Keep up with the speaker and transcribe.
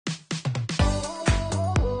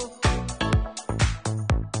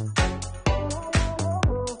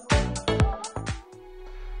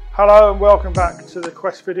Hello and welcome back to the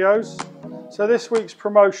Quest videos. So this week's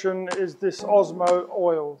promotion is this Osmo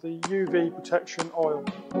oil, the UV protection oil.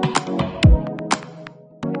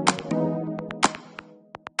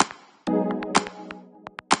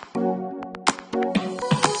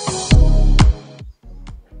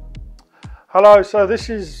 Hello, so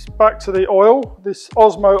this is back to the oil, this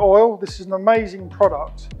Osmo oil. This is an amazing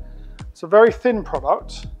product. It's a very thin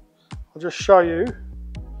product. I'll just show you.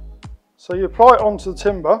 So you apply it onto the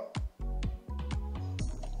timber.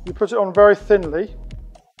 You put it on very thinly,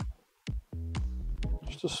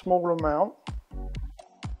 just a small amount.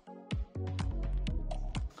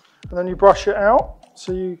 And then you brush it out.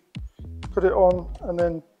 So you put it on and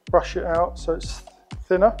then brush it out so it's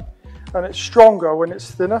thinner. And it's stronger when it's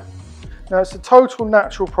thinner. Now it's a total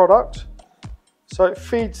natural product, so it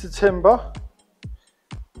feeds the timber,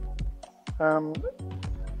 and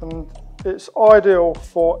it's ideal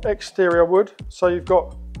for exterior wood. So you've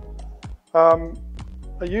got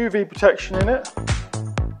a UV protection in it.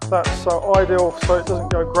 That's so ideal so it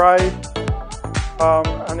doesn't go grey,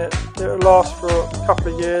 and it'll last for a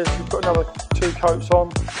couple of years. You've got another 2 coats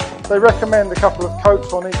on. They recommend a couple of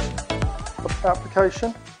coats on each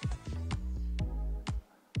application.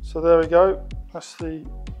 So there we go, that's the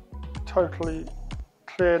totally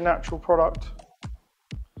clear natural product.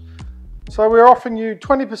 So we're offering you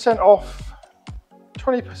 20% off,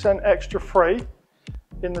 20% extra free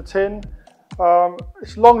in the tin.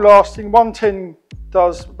 It's long lasting. One tin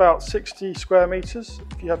does about 60 square meters.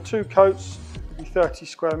 If you have 2 coats, it'll be 30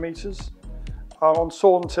 square meters. On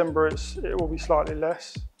sawn timber it will be slightly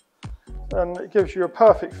less. And it gives you a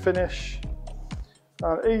perfect finish.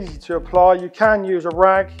 Easy to apply. You can use a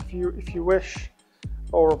rag if you wish,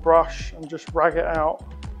 or a brush, and just rag it out.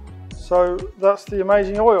 So that's the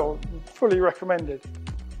amazing oil, fully recommended.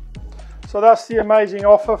 So that's the amazing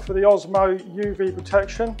offer for the Osmo UV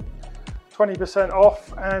protection, 20%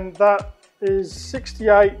 off, and that is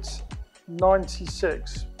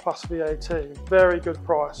 $68.96 plus VAT. Very good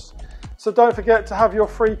price. So don't forget to have your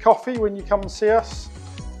free coffee when you come and see us,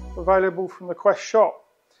 available from the Quest shop.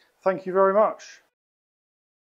 Thank you very much.